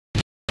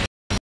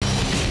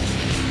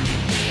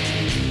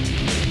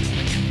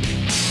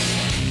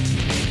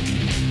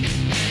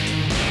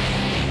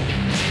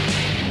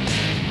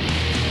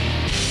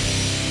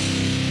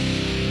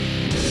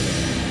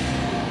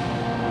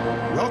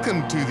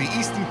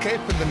Cape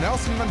in the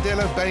Nelson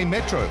Mandela Bay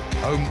Metro,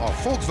 home of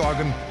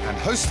Volkswagen and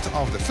host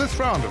of the 5th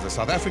round of the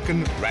South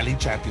African Rally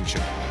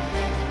Championship.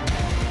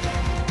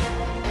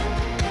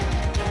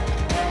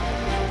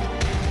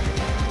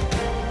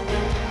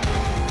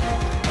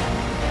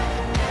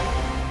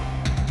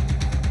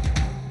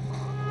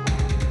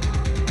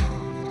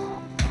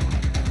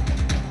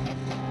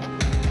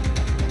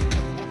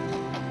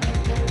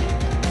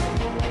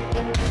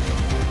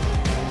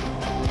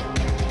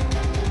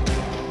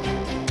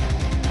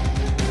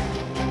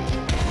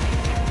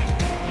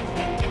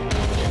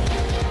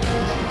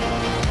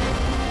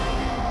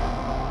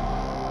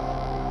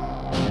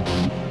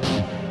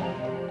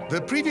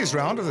 The previous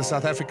round of the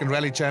South African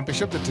Rally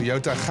Championship, the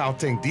Toyota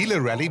Gauteng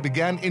Dealer Rally,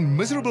 began in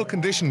miserable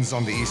conditions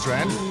on the East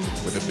Rand,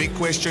 with a big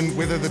question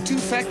whether the two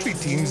factory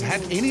teams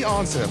had any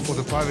answer for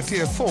the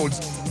privateer Fords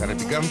that had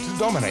begun to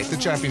dominate the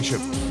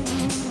championship.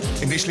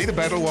 Initially, the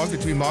battle was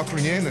between Mark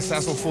Renier in the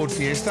Sasol Ford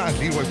Fiesta and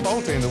Leroy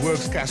Poulter in the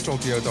Works Castrol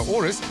Toyota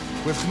Auris,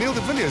 with Camille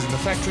de Villiers in the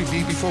factory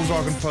BP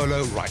Volkswagen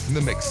Polo right in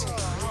the mix.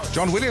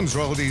 John Williams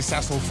rolled the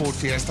Sasol Ford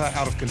Fiesta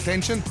out of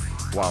contention,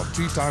 while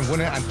two-time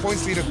winner and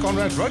points leader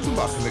Conrad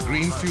Rotenbach in the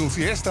Green Fuel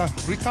Fiesta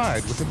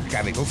retired with a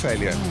mechanical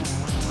failure.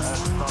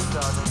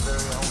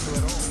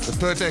 The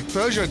Pertec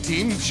Peugeot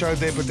team showed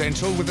their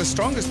potential with the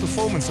strongest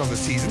performance of the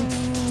season,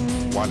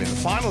 while in the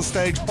final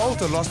stage,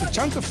 Poulter lost a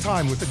chunk of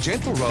time with a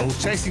gentle roll,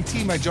 chasing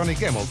teammate Johnny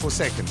Gemmell for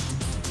second.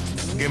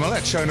 Gemmell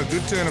had shown a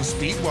good turn of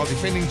speed, while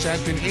defending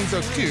champion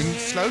Enzo Kuhn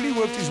slowly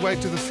worked his way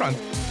to the front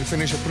to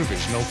finish a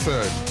provisional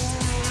third.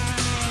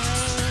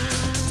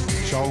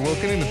 Charles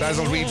Wilkin in the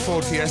Basil Reed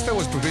Ford Fiesta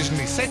was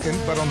provisionally second,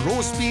 but on raw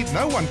speed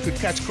no one could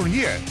catch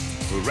Cornier,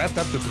 who wrapped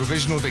up the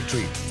provisional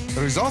victory.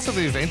 The results of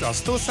the event are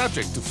still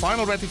subject to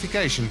final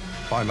ratification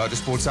by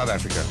Motorsport South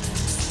Africa.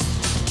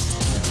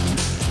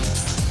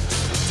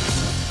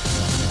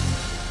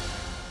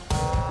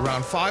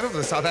 Round 5 of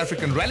the South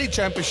African Rally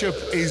Championship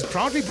is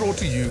proudly brought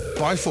to you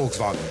by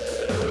Volkswagen.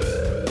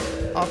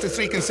 After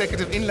 3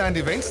 consecutive inland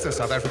events, the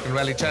South African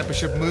Rally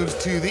Championship moves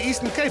to the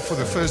Eastern Cape for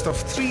the first of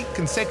 3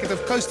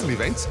 consecutive coastal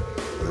events,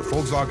 with a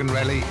Volkswagen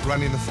Rally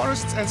run in the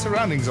forests and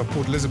surroundings of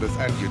Port Elizabeth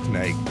and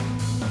Uitenhage.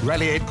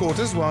 Rally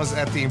headquarters was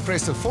at the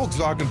impressive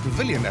Volkswagen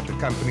Pavilion at the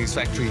company's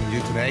factory in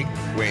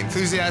Uitenhage, where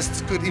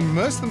enthusiasts could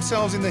immerse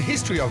themselves in the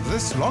history of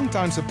this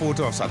long-time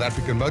supporter of South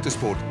African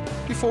motorsport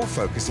before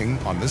focusing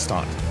on the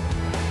start.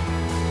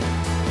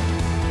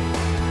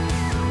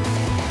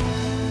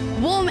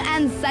 Warm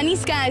and sunny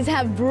skies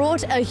have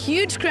brought a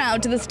huge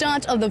crowd to the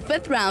start of the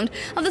 5th round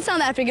of the South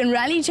African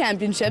Rally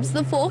Championships,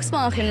 the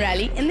Volkswagen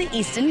Rally in the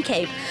Eastern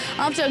Cape.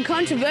 After a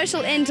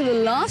controversial end to the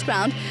last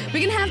round,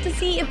 we're going to have to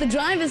see if the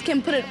drivers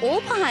can put it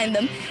all behind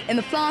them in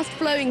the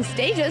fast-flowing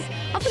stages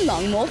of the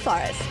Longmoor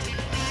Forest.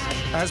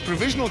 As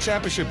provisional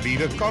championship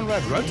leader,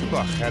 Conrad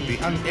Rotenbach had the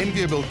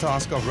unenviable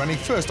task of running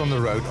first on the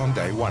road on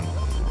day 1.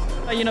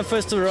 You know,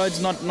 first of the road's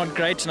not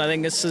great, and I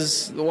think this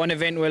is the one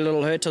event where a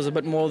little hurt us a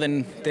bit more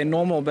than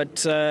normal, but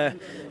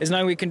there's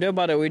nothing we can do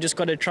about it. We just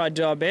got to try to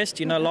do our best.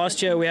 You know,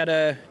 last year we had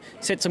to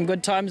set some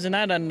good times in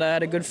that and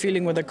had a good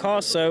feeling with the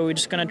car, so we're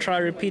just going to try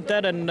to repeat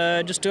that and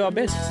just do our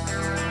best.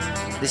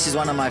 This is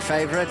one of my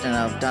favourite, and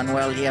I've done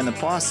well here in the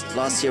past.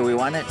 Last year we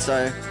won it,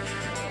 so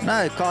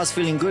no, the car's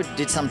feeling good.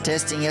 Did some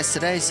testing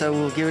yesterday, so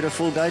we'll give it a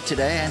full go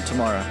today and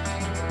tomorrow.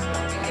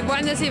 You've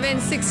won this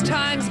event 6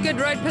 times, good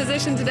road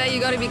position today,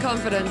 you've got to be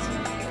confident.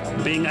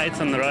 Being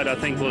 8th on the road, I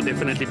think, will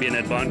definitely be an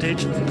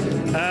advantage.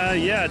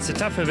 Yeah, it's a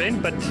tough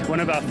event, but one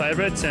of our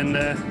favourites, and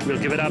we'll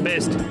give it our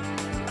best.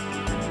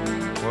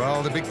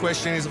 Well, the big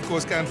question is, of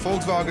course, can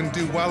Volkswagen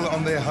do well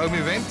on their home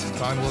event?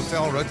 Time will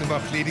tell.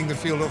 Rotenbach leading the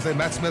field of their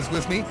Matt Smith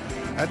with me.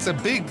 That's a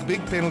big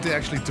penalty,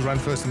 actually, to run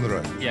first on the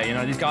road. Yeah, you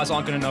know, these guys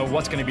aren't going to know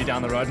what's going to be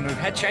down the road, and we've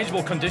had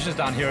changeable conditions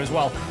down here as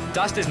well.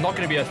 Dust is not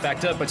going to be a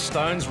factor, but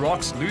stones,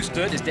 rocks, loose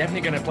dirt is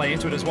definitely going to play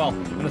into it as well.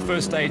 In the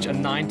first stage, a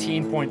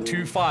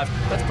 19.25.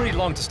 That's pretty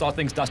long to start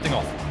things dusting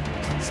off.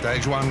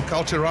 Stage 1,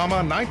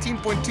 Culturama,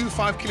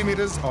 19.25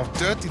 kilometres of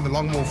dirt in the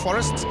Longmoor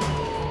Forest.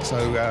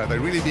 So they're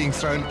really being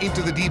thrown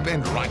into the deep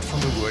end right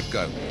from the word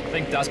go. I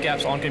think dust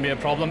gaps aren't going to be a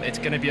problem. It's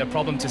going to be a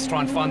problem to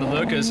try and find the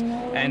lurkers,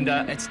 and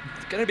it's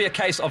going to be a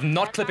case of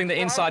not clipping the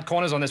inside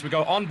corners on this. We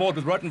go on board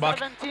with Rotenbach.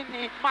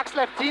 17, Max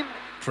left team.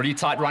 Pretty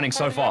tight running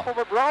so far.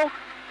 Over Brow,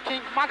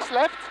 King Max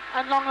left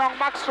and long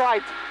Max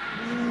right.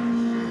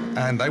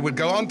 And they would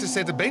go on to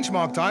set a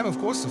benchmark time, of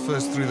course, the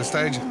first through the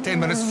stage,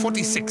 10 minutes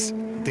 46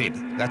 dead.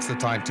 That's the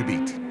time to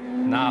beat.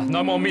 Nah,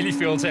 no more mealie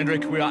fields,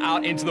 Hendrik. We are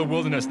out into the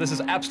wilderness. This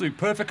is absolute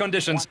perfect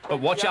conditions, but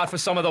watch out for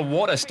some of the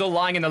water still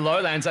lying in the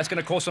lowlands. That's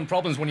going to cause some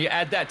problems when you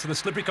add that to the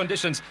slippery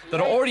conditions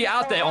that are already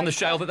out there on the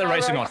shale that they're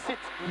racing on.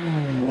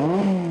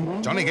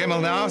 Johnny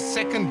Gemmell now,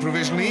 second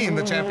provisionally in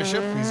the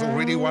championship. He's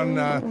already won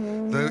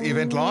the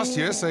event last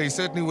year, so he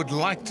certainly would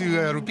like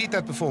to repeat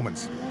that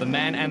performance. The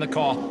man and the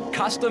car,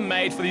 custom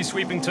made for these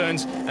sweeping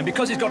turns, and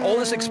because he's got all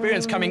this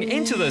experience coming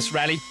into this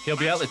rally, he'll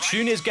be able to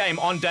tune his game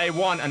on day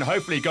 1 and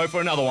hopefully go for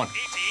another one.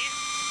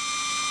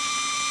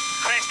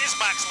 Crest is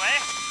Max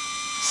left,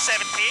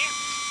 70.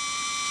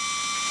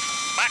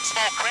 Max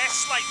small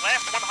crest, slight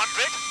left,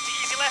 100. To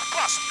easy left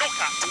plus. fast, no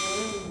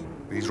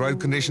cut. These road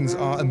conditions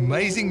are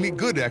amazingly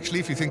good, actually,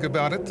 if you think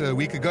about it. A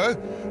week ago,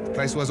 the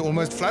place was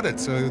almost flooded,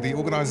 so the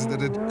organisers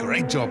did a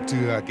great job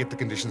to get the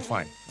conditions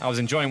fine. I was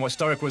enjoying what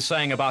Sturrock was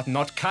saying about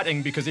not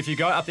cutting, because if you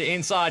go up the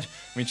inside,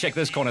 I mean, check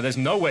this corner, there's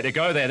nowhere to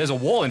go there. There's a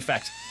wall, in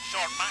fact.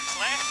 Short max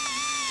left.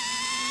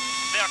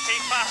 There,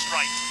 take fast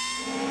right.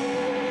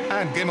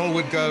 And Gemmel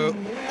would go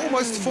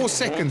almost 4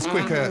 seconds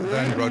quicker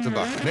than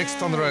Rothenbach.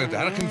 Next on the road,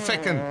 Harken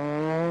Fecken.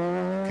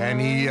 Can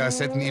he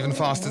set an even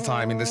faster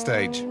time in the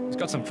stage? He's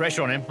got some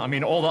pressure on him. I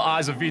mean, all the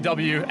eyes of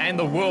VW and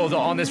the world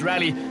are on this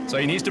rally, so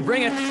he needs to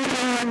bring it.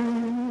 And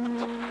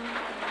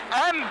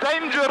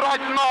danger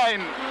right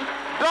 9.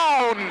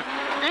 Down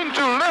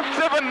into left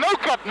 7. No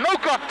cut, no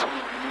cut.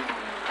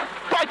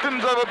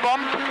 Tightens over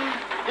bump.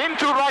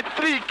 Into right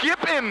 3.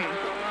 Keep in.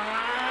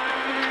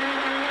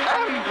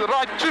 And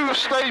right 2.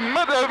 Stay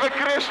mid over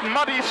crest.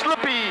 Muddy,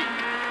 slippy.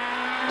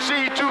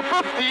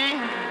 C250.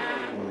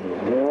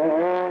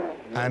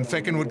 And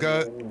Fecken would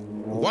go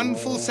 1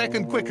 full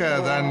second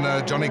quicker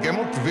than Johnny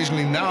Gemmel,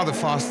 provisionally now the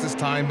fastest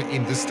time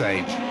in the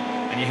stage.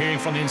 And you're hearing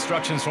from the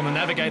instructions from the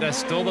navigator,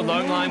 still the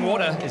lone line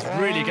water is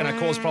really going to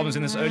cause problems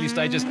in this early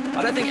stages.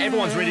 I don't think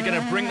everyone's really going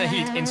to bring the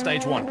heat in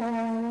stage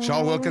 1.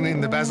 Charles Wilkin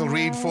in the Basil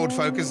Reed Ford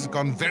Focus has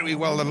gone very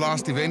well the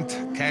last event.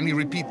 Can he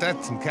repeat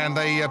that? And can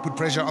they put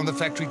pressure on the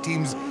factory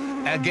teams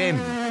again?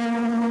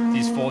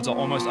 These Fords are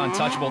almost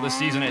untouchable this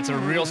season. It's a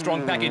real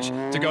strong package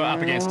to go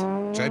up against.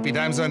 JP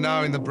Damso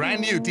now in the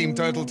brand new Team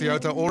Total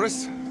Toyota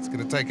Auris. It's going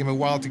to take him a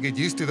while to get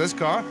used to this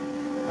car.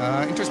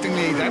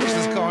 Interestingly, he damaged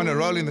this car in a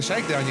roll in the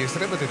shakedown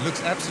yesterday, but it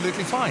looks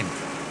absolutely fine.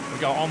 We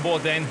go on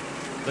board then.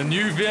 The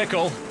new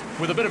vehicle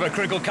with a bit of a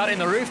crinkle cut in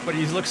the roof, but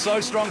he's looked so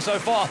strong so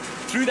far.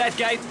 Through that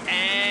gate,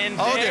 and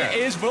there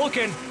is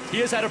Wilkin. He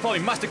has had a problem.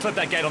 He must have clipped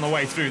that gate on the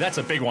way through. That's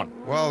a big one.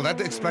 Well,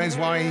 that explains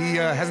why he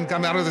hasn't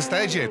come out of the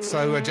stage yet.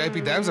 So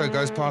JP Damso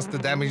goes past the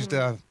damaged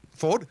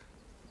Ford.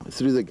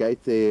 Through the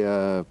gate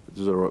there, it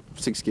was a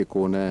 6-gear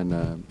corner,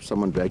 and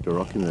someone dragged a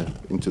rock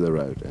into the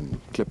road and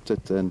clipped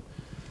it, and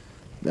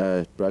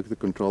broke the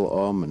control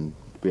arm, and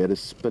we had to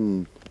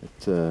spin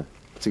at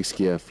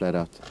 6-gear flat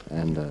out,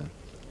 and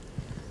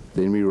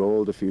then we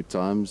rolled a few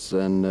times,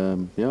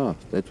 and yeah,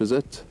 that was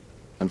it.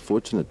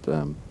 Unfortunate.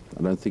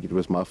 I don't think it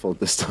was my fault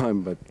this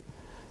time, but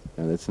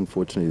that's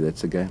unfortunately,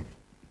 that's a game.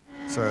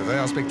 So they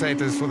are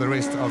spectators for the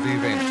rest of the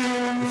event.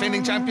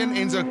 Defending champion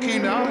Enzo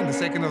Kuhn now in the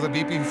second of the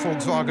BP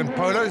Volkswagen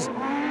Polos.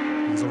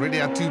 He's already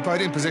had 2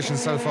 podium positions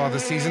so far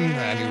this season,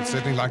 and he would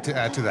certainly like to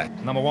add to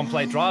that. Number 1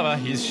 plate driver,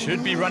 he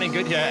should be running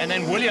good here. And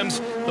then Williams,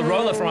 the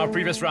roller from our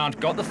previous round,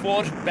 got the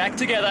Ford back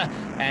together,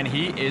 and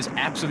he is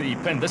absolutely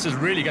pinned. This is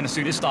really going to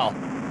suit his style.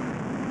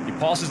 He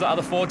passes the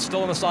other Ford,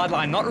 still on the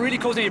sideline, not really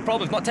causing any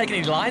problems, not taking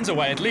any lines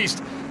away at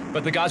least,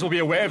 but the guys will be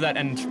aware of that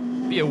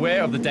and be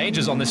aware of the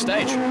dangers on this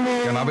stage.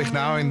 Jan Abich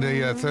now in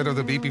the third of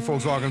the BP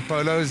Volkswagen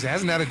Polos. He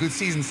hasn't had a good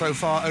season so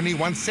far, only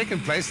 1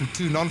 second place and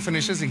 2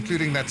 non-finishes,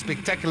 including that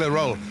spectacular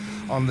roll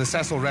on the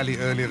Sassel Rally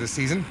earlier this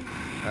season.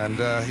 And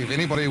if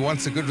anybody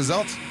wants a good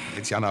result,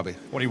 it's Jan Abich.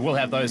 Well, he will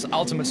have those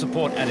ultimate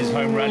support at his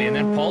home rally. And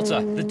then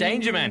Poulter, the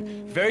danger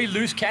man, very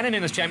loose cannon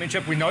in this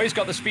championship. We know he's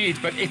got the speed,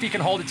 but if he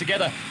can hold it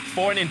together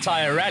for an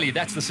entire rally,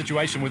 that's the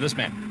situation with this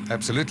man.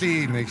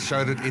 Absolutely, and he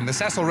showed it in the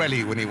Sassel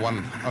Rally when he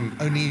won on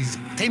only his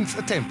 10th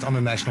attempt on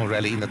a national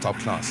rally in the top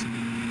class.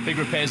 Big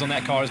repairs on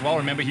that car as well.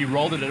 Remember, he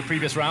rolled it at a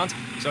previous round,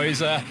 so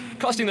he's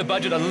costing the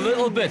budget a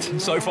little bit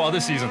so far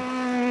this season.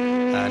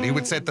 And he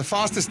would set the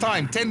fastest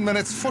time, 10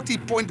 minutes,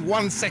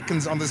 40.1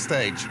 seconds on the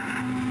stage.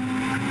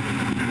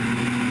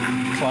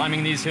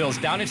 Climbing these hills,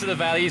 down into the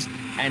valleys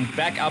and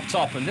back up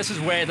top. And this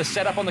is where the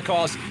setup on the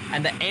cars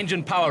and the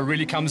engine power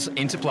really comes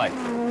into play.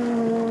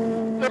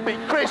 Flipping,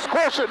 crest,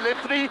 caution,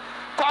 left 3,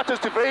 tightens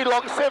to very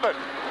long 7.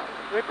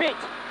 Repeat.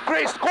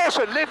 Crest,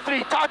 caution, left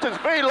 3, tightens,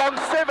 very long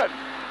 7.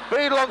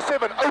 Very long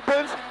 7,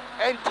 opens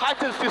and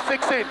tightens to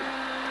 6 in.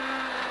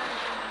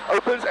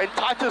 Opens and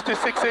tightens to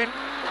 6 in.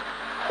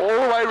 All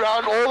the way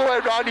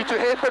around, into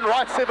hairpin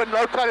right 7,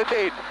 no cut at the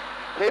end.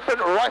 Hairpin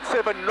right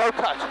 7, no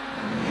cut.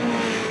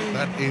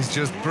 That is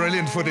just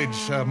brilliant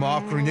footage.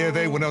 Mark Renier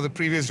there, winner of the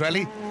previous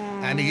rally,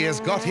 and he has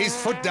got his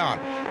foot down.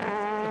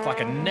 Looks like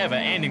a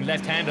never-ending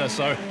left-hander,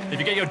 so if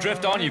you get your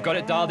drift on, you've got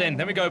it dialed in.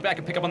 Then we go back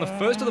and pick up on the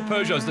first of the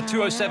Peugeots, the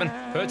 207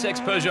 Pertex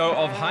Peugeot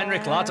of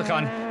Heinrich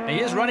Laterkan. And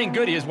he is running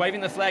good. He is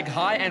waving the flag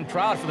high and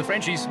proud for the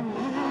Frenchies.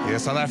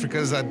 Yes, South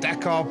Africa's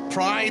Dakar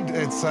pride.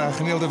 It's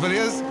Geniel de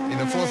Villiers in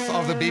the 4th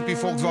of the BP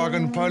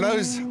Volkswagen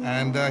Polos,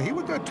 and he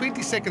would go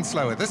 20 seconds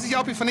slower. This is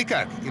Japie van die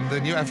Kerk in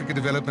the New Africa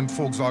Development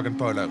Volkswagen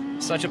Polo.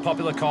 Such a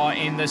popular car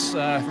in this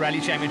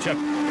rally championship,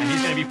 and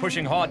he's going to be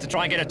pushing hard to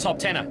try and get a top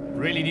 10er.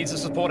 Really needs the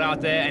support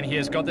out there, and he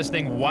has got this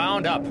thing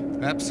wound up.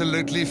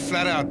 Absolutely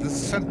flat out. This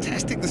is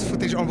fantastic, this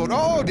footage on board.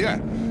 Oh,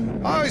 dear.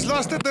 Oh, he's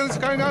lost it, then it's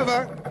going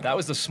over. That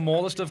was the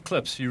smallest of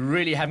clips. You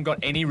really haven't got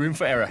any room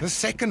for error. The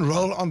second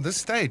roll on this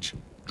stage.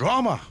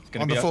 Drama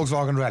on the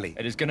Volkswagen Rally.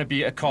 It is going to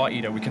be a car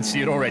eater. We can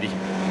see it already.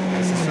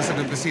 This is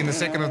Mr. the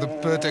second of the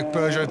Pertex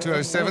Peugeot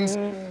 207s.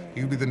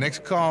 He'll be the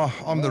next car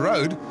on the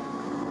road.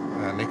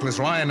 Nicholas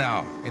Ryan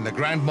now in the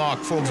Grand Mark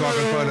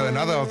Volkswagen Polo,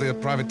 another of the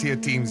privateer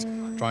teams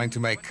trying to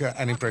make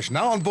an impression.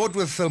 Now on board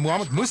with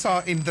Mohamed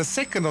Musa in the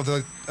second of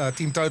the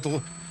team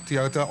total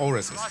Toyota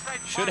Auruses.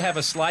 Should have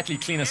a slightly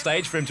cleaner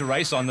stage for him to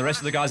race on. The rest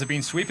of the guys have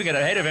been sweeping it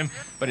ahead of him,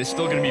 but it's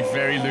still going to be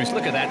very loose.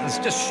 Look at that. It's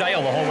just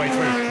shale the whole way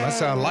through.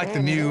 Musa like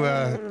the new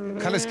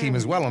colour scheme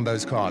as well on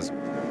those cars.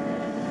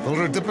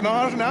 Wilder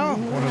Dippenaar now,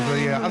 one of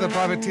the other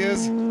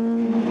privateers.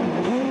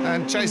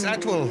 And Chase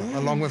Atwell,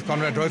 along with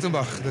Conrad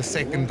Rotenbach, the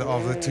second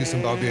of the two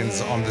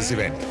Zimbabweans on this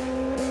event.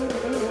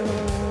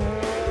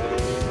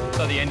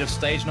 So the end of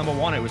stage number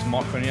 1, it was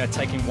Mark Cornelius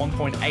taking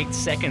 1.8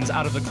 seconds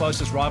out of the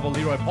closest rival,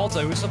 Leroy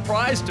Polter, who was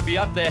surprised to be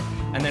up there,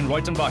 and then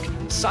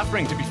Rotenbach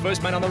suffering to be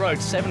first man on the road,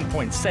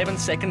 7.7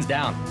 seconds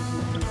down.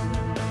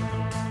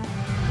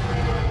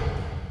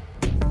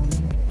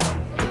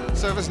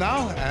 Service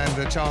now, and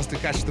a chance to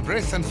catch the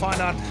breath and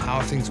find out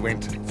how things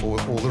went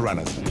for all the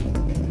runners.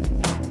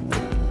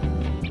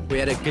 We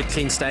had a good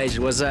clean stage.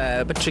 It was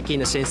a bit tricky in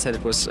the sense that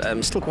it was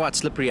still quite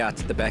slippery out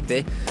at the back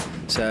there.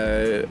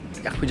 So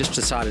we just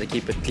decided to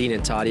keep it clean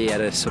and tidy. Had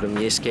a sort of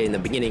near scare in the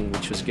beginning,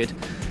 which was good.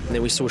 And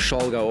then we saw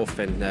Shoal go off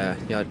and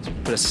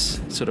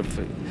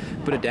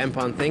put a damp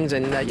on things,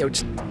 and we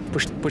just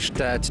pushed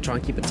to try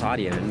and keep it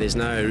tidy. And there's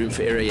no room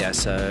for error here,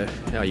 so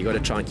you got to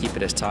try and keep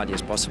it as tidy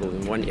as possible.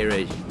 In one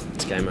error,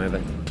 it's game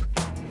over.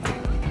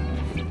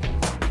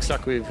 Looks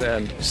like we've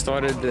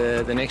started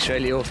the next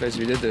rally off as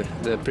we did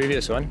the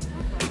previous one.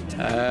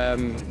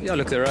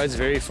 Look, the road's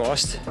very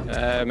fast.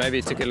 Maybe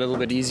it took a little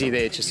bit easy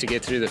there just to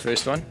get through the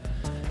first one.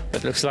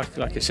 But looks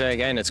like you say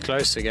again, it's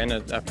close again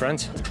up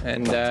front,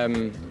 and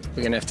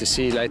we're going to have to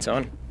see later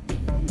on.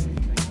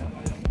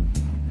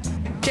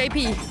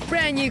 JP,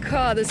 brand new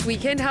car this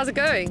weekend. How's it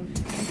going?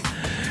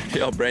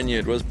 Yeah, brand new.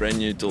 It was brand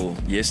new till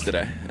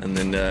yesterday, and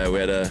then we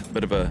had a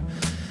bit of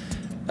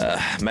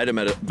made a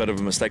bit of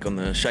a mistake on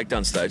the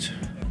shakedown stage.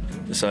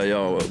 So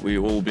yeah,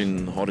 we've all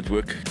been hard at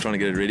work trying to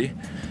get it ready.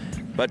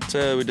 But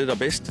we did our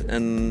best,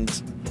 and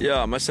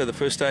yeah, I must say the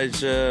first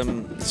stage,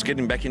 it's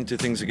getting back into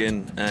things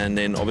again, and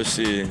then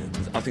obviously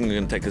I think we're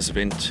going to take this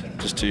event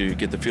just to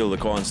get the feel of the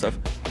car and stuff.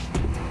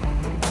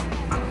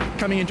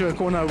 Coming into a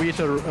corner, we hit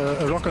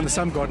a rock on the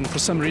sump guard, and for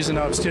some reason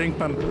our steering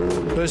pump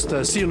burst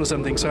a seal or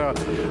something, so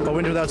I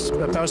went without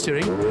power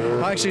steering.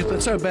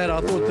 It's so bad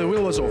I thought the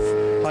wheel was off.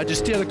 I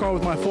just steered the car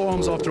with my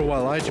forearms after a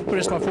while. I had to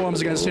press my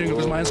forearms against the steering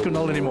because my hands couldn't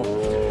hold anymore.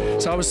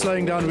 So I was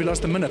slowing down, we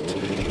lost a minute,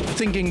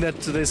 thinking that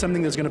there's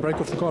something that's going to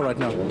break off the car right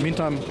now.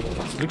 Meantime,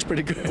 it looks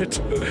pretty good.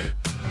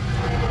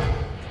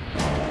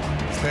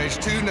 Stage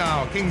 2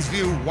 now,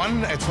 Kingsview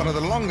 1. It's one of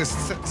the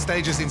longest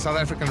stages in South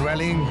African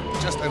rallying,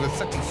 just over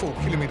 34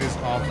 kilometers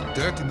of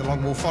dirt in the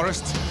Longmoor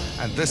forests,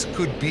 and this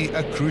could be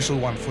a crucial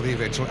one for the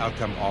eventual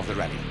outcome of the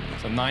rally.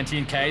 So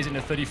 19 Ks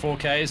into 34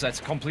 Ks, that's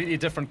a completely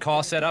different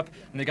car setup,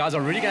 and the guys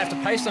are really going to have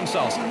to pace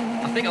themselves.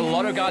 I think a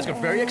lot of guys got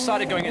very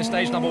excited going into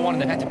stage number 1,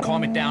 and they've had to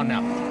calm it down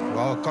now.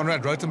 Well,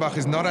 Conrad Rotenbach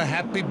is not a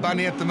happy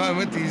bunny at the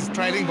moment. He's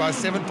trailing by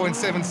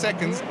 7.7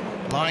 seconds,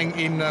 lying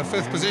in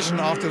 5th position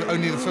after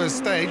only the first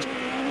stage.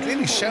 It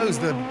clearly shows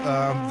the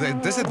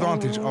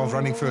disadvantage of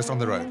running first on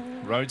the road.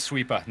 Road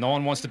sweeper. No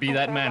one wants to be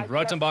that man.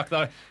 Rotenbach,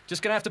 though,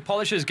 just going to have to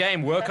polish his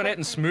game, work on it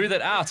and smooth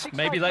it out.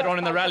 Maybe later on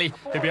in the rally,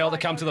 he'll be able to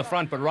come to the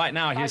front. But right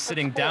now, he's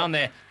sitting down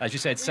there. As you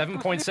said,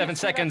 7.7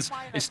 seconds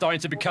is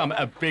starting to become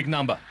a big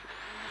number.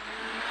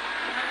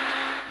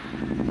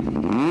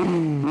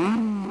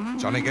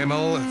 Johnny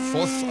Gemmell,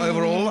 4th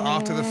overall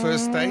after the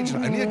first stage.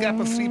 Only a gap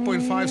of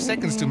 3.5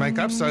 seconds to make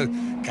up. So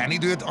can he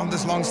do it on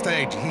this long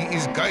stage? He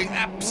is going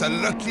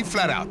absolutely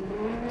flat out.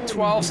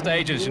 12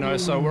 stages,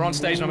 so we're on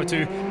stage number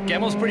 2.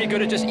 Gemmell's pretty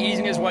good at just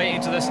easing his way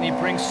into this, and he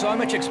brings so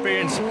much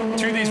experience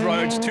to these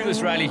roads, to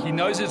this rally. He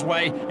knows his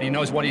way, and he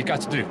knows what he's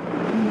got to do.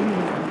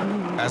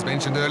 As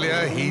mentioned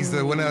earlier, he's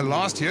the winner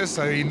last year,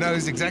 so he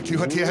knows exactly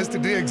what he has to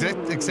do,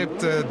 except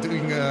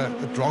doing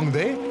it wrong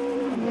there.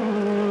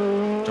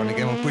 Johnny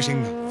Gemmell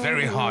pushing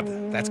very hard,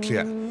 that's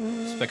clear.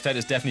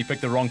 Spectators definitely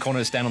picked the wrong corner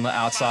to stand on the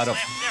outside of.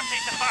 They're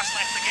taking the fast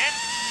left again.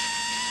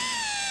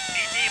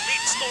 He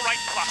leads still right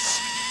plus.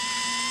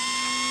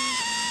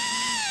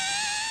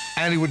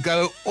 And he would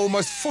go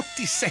almost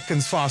 40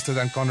 seconds faster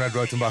than Conrad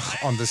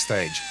Rotenbach on this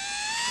stage.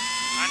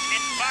 And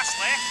in fast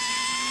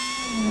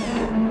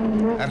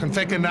left. Ergen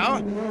Fekker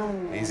now.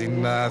 He's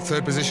in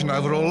 3rd position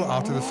overall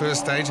after the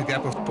first stage, a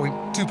gap of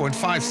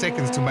 2.5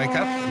 seconds to make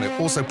up, and they're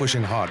also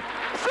pushing hard.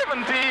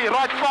 70,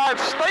 right 5,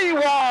 stay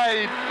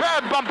wide.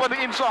 Bad bump on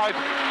the inside.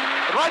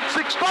 Right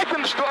 6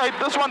 tightens to 8.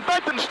 This one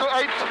tightens to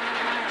 8.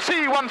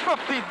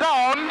 C150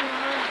 down.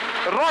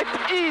 Right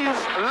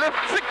ease,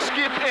 left 6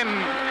 keep in.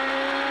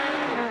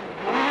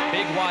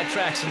 Big wide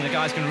tracks, and the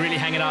guys can really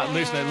hang it out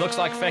loose, and it looks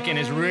like Fekken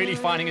is really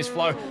finding his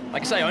flow.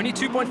 Like I say, only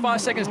 2.5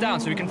 seconds down,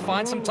 so he can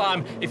find some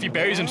time if he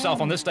buries himself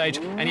on this stage,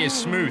 and he is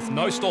smooth,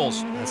 no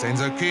stalls. That's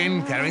Enzo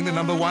Kuhn carrying the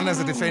number 1 as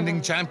a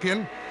defending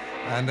champion.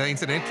 And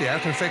incidentally,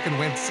 Ergen Fekken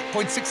went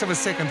 0.6 of a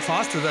second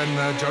faster than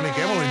Johnny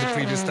Gemmell in the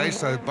previous stage,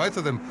 so both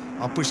of them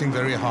are pushing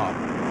very hard.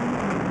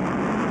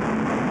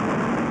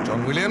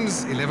 John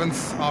Williams,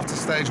 11th after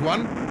stage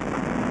 1.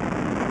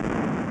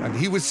 And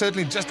he would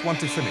certainly just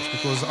want to finish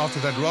because after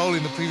that roll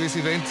in the previous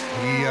event,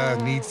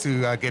 he needs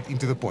to get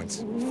into the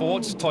points.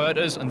 Fords,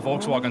 Toyotas and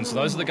Volkswagens.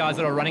 Those are the guys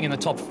that are running in the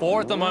top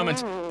 4 at the moment.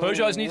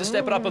 Peugeots need to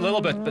step it up a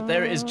little bit, but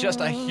there is just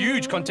a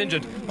huge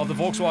contingent of the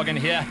Volkswagen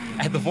here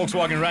at the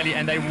Volkswagen Rally,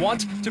 and they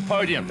want to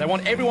podium. They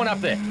want everyone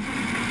up there.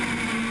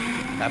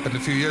 Happened a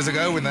few years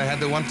ago when they had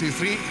the 1, 2,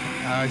 3.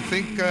 I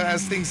think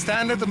as things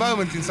stand at the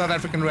moment in South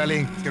African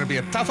rallying, it's going to be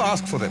a tough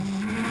ask for them.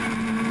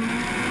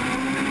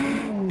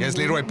 Here's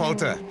Leroy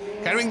Poulter,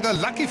 carrying the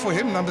lucky for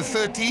him, number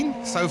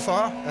 13 so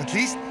far, at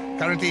least.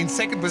 Currently in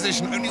second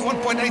position, only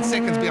 1.8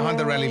 seconds behind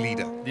the rally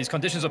leader. These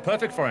conditions are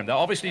perfect for him. They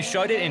obviously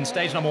showed it in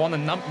stage number 1, the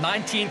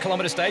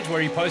 19-kilometer stage, where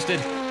he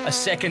posted a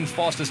second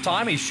fastest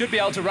time. He should be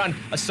able to run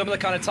a similar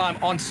kind of time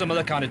on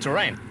similar kind of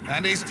terrain.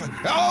 And he's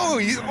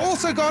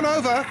also gone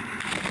over.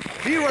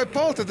 Leroy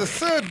Poulter, the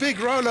third big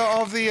roller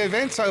of the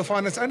event so far,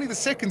 and it's only the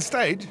second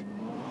stage.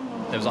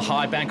 There was a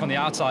high bank on the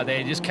outside there.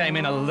 He just came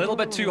in a little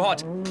bit too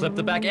hot, clipped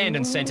the back end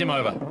and sent him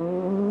over.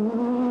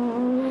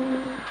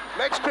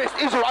 Max Crest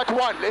is right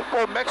 1, left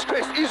 4, Max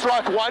Crest is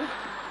right 1.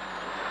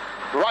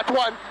 Right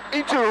 1,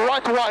 into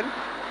right 1.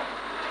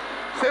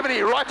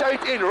 70, right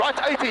 8 in, right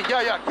 80,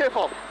 yeah,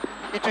 careful.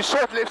 Into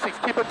short left 6,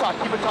 keep it tight.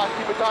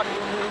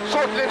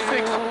 Short left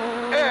 6,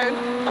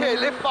 and okay,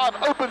 left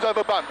 5 opens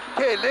over bump.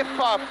 Okay, left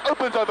 5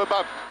 opens over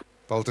bump.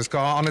 Poulter's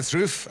car on its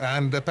roof,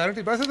 and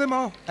apparently both of them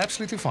are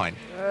absolutely fine.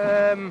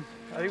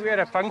 I think we had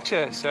a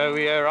puncture, so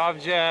we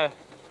arrived here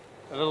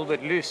a little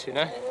bit loose, you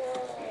know.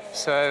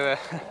 So,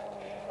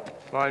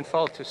 my own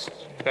fault, just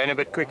going a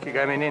bit quickly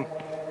coming in.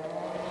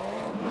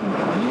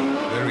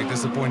 Very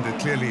disappointed,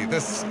 clearly.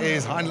 This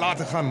is Hein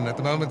Lateghan at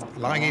the moment,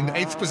 lying in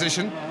 8th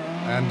position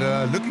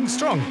and looking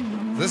strong.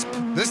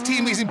 This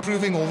team is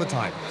improving all the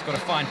time. He's got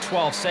to find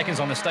 12 seconds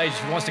on the stage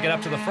if he wants to get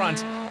up to the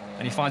front,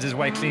 and he finds his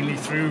way cleanly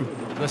through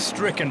the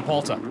stricken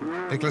Poulter.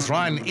 Nicholas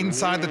Ryan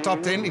inside the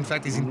top 10. In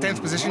fact, he's in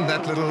 10th position.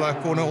 That little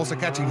corner also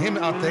catching him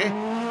out there.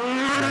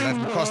 And that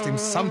will cost him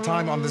some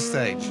time on the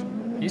stage.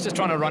 He's just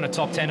trying to run a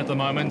top 10 at the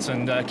moment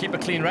and keep a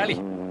clean rally.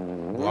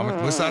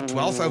 Mohamed Musa,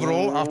 12th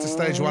overall after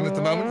stage 1 at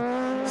the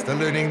moment. Still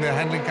learning the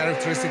handling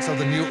characteristics of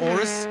the new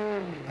Auris.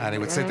 And he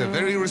would set a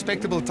very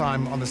respectable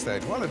time on the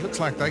stage. Well, it looks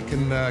like they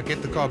can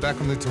get the car back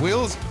on its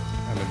wheels.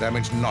 And the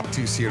damage not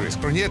too serious.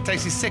 Cronje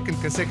takes his second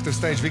consecutive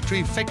stage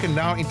victory. Fecken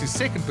now into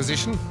second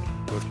position,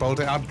 with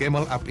Poulter out,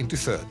 Gemmel up into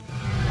third.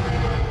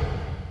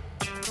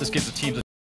 This gives the teams a